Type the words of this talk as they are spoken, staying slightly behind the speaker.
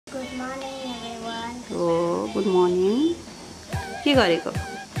morning everyone. हो good morning के गरेको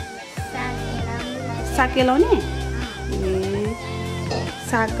साग केलाउने ए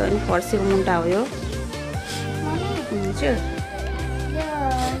साग अनि फर्सीको मुन्टा हो यो हुन्छ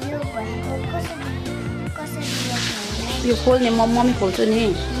यो खोल्ने मम्मी खोल्छु नि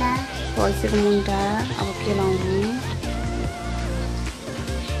फर्सीको मुन्टा अब केलाउने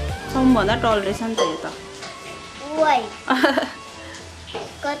सबभन्दा टल रहेछ नि त यो त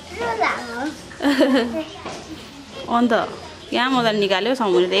अन्त यहाँ मजाले निकाल्यो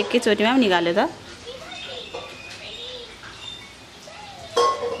सामुले त एकैचोटिमा पनि निकाल्यो त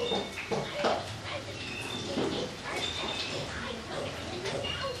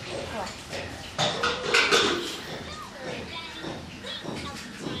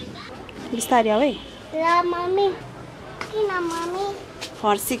बिस्तारै आऊ है ल मम्मी किन मम्मी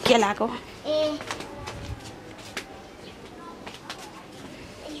फर्सी केलाको ए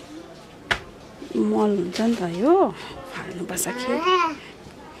मल हुन्छ नि त यो फाल्नुपर्छ कि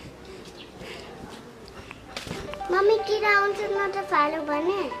मम्मी किरा आउँछ न त फाल्यो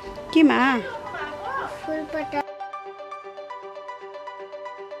भने केमा फुलपत्ता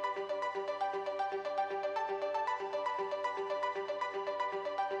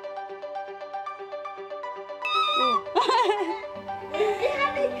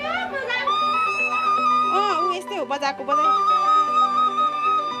ऊ यस्तै हो बजाएको बजाइ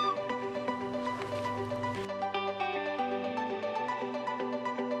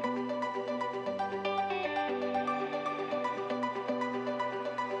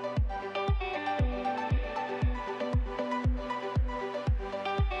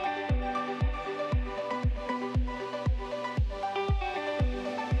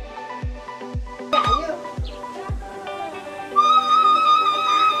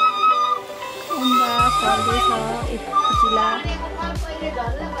जिल्ला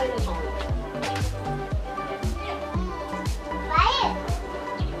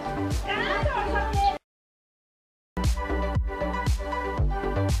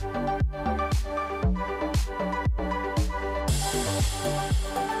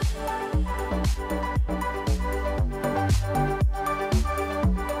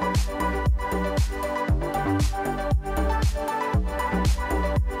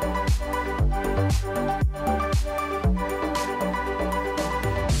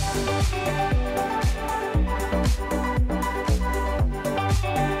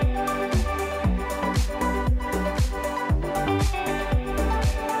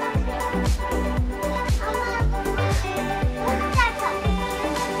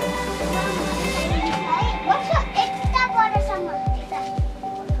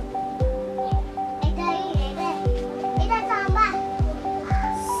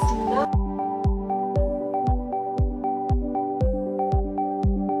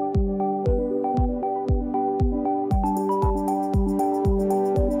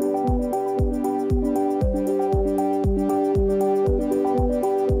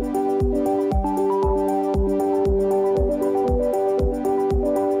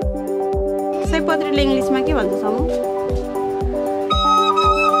सयपत्रीले इङ्ग्लिसमा के भन्छ सामु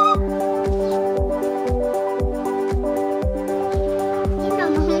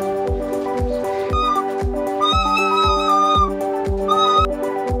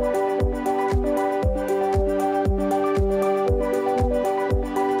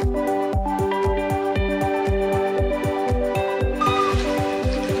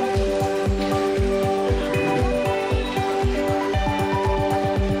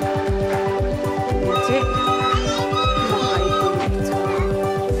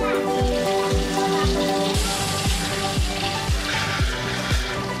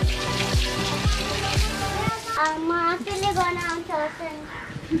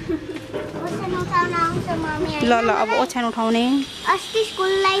ल ल अब ओछ्यान उठाउने अस्ति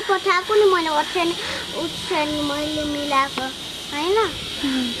स्कुललाई पठाएको नि मैले ओछ्यान मैले मिलाएको हैन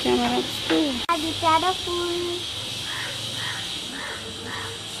क्यामेरा कस्तो बिचारा फुल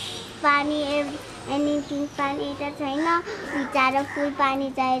पानी एनिथिङ पानी त छैन बिचारा फुल पानी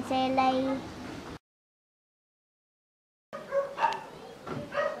चाहिन्छ यसलाई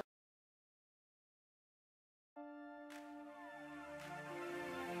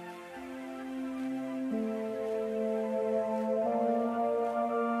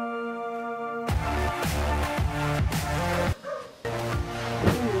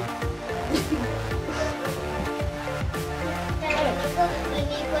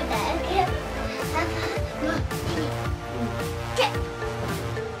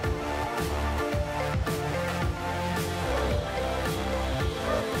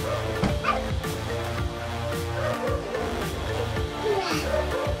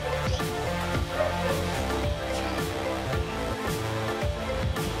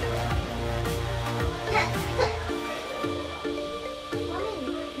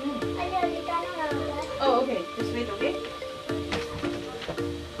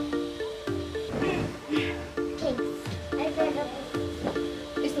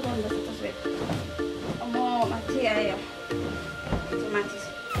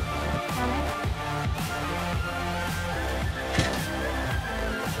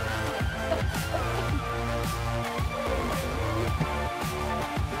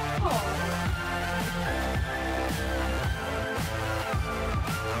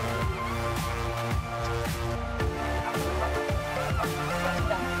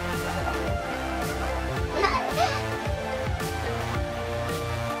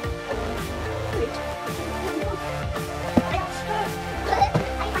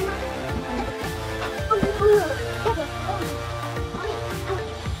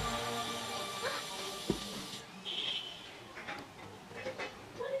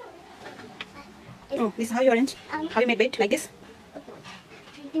Oh, this is how you arrange? How you make bed? Like this?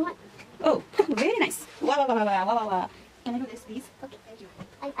 Do you want? Oh, very nice. Wow, wow, wow, wow, wow, wow. Can I do this, please? Okay, thank you.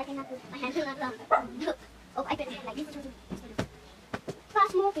 I cannot do. My hands are not long. Look. Oh, I put it like this.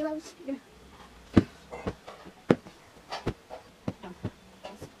 Fast more pillows.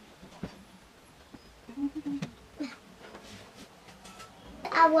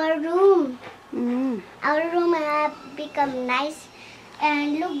 Our room. Our room have become nice,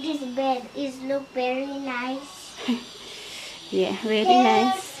 and look, this bed is look very nice. Yeah, very Here-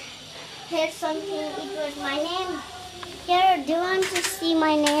 nice. Here's something. It was my name. Here, do you want to see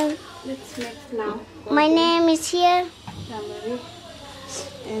my name? Let's make now. My name is here.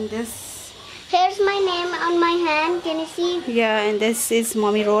 And this. Here's my name on my hand. Can you see? Yeah, and this is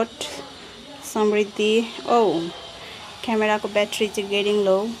mommy wrote Samriddhi. Oh, camera ko battery is getting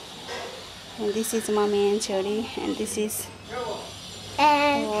low. And this is mommy and Chori, and this is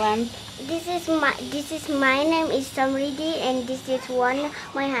And lamp. this is my name is Samriddhi, and this is one.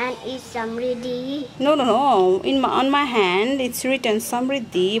 My hand is Samriddhi. No. On my hand it's written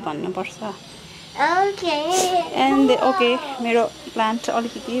Samriddhi भन्नु पर्छ. Okay. And okay, मेरो plant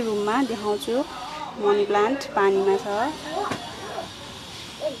अलिकति रुममा देखाउँछु. Money plant पानीमा छ.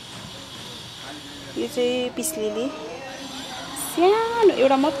 यो चाहिँ पिस लिली. सानो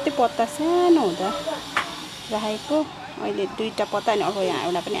एउटा मात्रै पत्ता सानो हुँदा राखेको. अहिले दुईटा पत्ता अनि अर्को यहाँ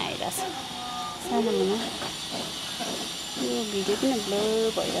एउटा पनि आइरहेछ. सानो मुना. यो भिडियो पनि ब्लर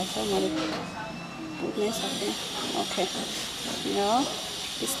भइरहेछ. मैले बुझ्नै सक्दिनँ. ओके. यो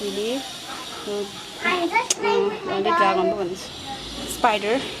peace lily. I'm just playing with my dragon dog. पो भन्छ.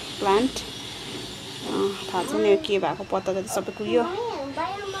 Spider plant. थाहा छैन यो के भएको पत्ता त सबै कुहियो.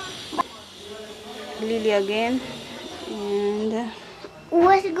 Lily again, and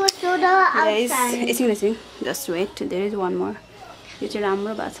Let's go to the there is outside. just wait, there is one more. यो चाहिँ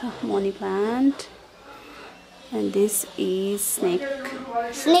राम्रो भएको छ, money plant, and this is snake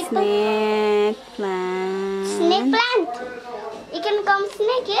Snake plant. plant. Snake plant. You can come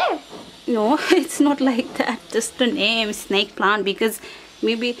snake here. No, it's not like that. Just the name snake plant because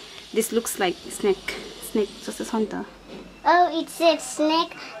maybe this looks like snake just a santa. Oh, it said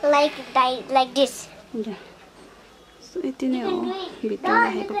snake like this. Yeah. So यति नै हो You can do it. भित्र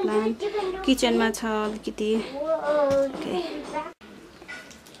राखेको plant. किचनमा छ अलिकति. Whoa. Okay.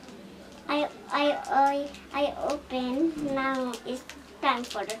 I open. Now it's time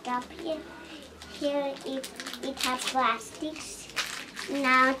for the top here. Here it has plastics.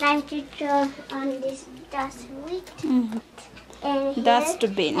 Now time to throw on this dustbin. And here-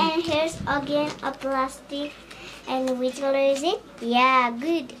 Dustbin. And here's again a plastic. And which color is it? Yeah,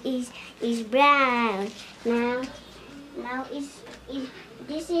 good. Is brown. Now this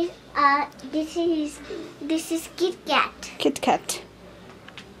is Kit Kat. Kit Kat.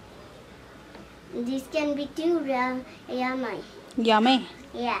 This can be too yummy. Yummy.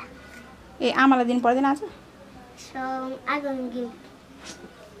 Yeah. ए आमालाई दिनु पर्दैन आज? So I'm gonna give.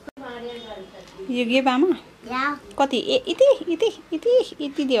 यो give आमा? Yeah. कति? ए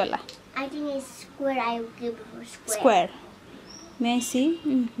इति दियो होला. I think it's square. I will give her square. Square. May I see?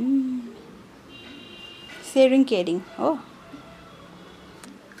 Sharing, caring. Oh.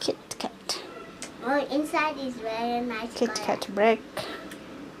 Kit Kat. Oh, inside is very nice. Kit color. Kat break.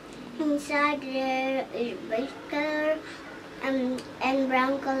 Inside there is white color and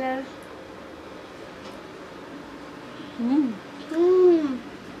brown color. Yummy.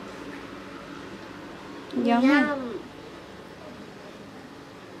 Yum.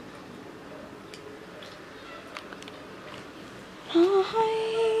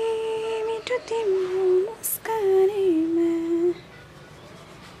 मिठो तिम्रो मुस्कानीमा.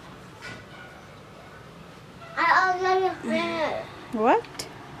 I already finished. What?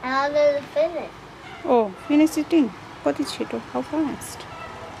 I already finished. Oh, finish eating. कति छिटो. How fast?